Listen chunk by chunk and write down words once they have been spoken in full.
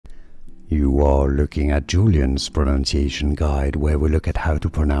You are looking at Julian's pronunciation guide, where we look at how to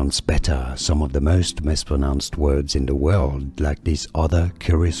pronounce better some of the most mispronounced words in the world, like this other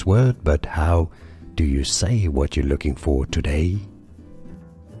curious word. But how do you say what you're looking for today?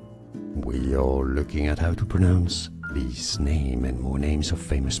 We are looking at how to pronounce these names and more names of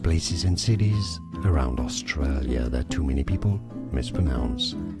famous places and cities around Australia that too many people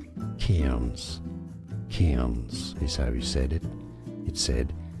mispronounce. Cairns. Cairns is how you said it. It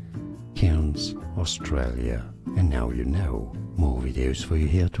said Cairns, Australia. And now you know. More videos for you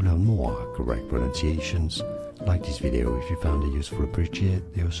here to learn more correct pronunciations. Like this video if you found it useful, appreciate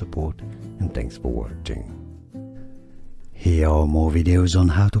your support, and thanks for watching. Here are more videos on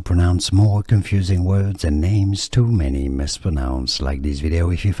how to pronounce more confusing words and names too many mispronounced. Like this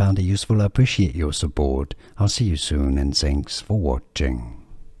video if you found it useful, appreciate your support. I'll see you soon and thanks for watching.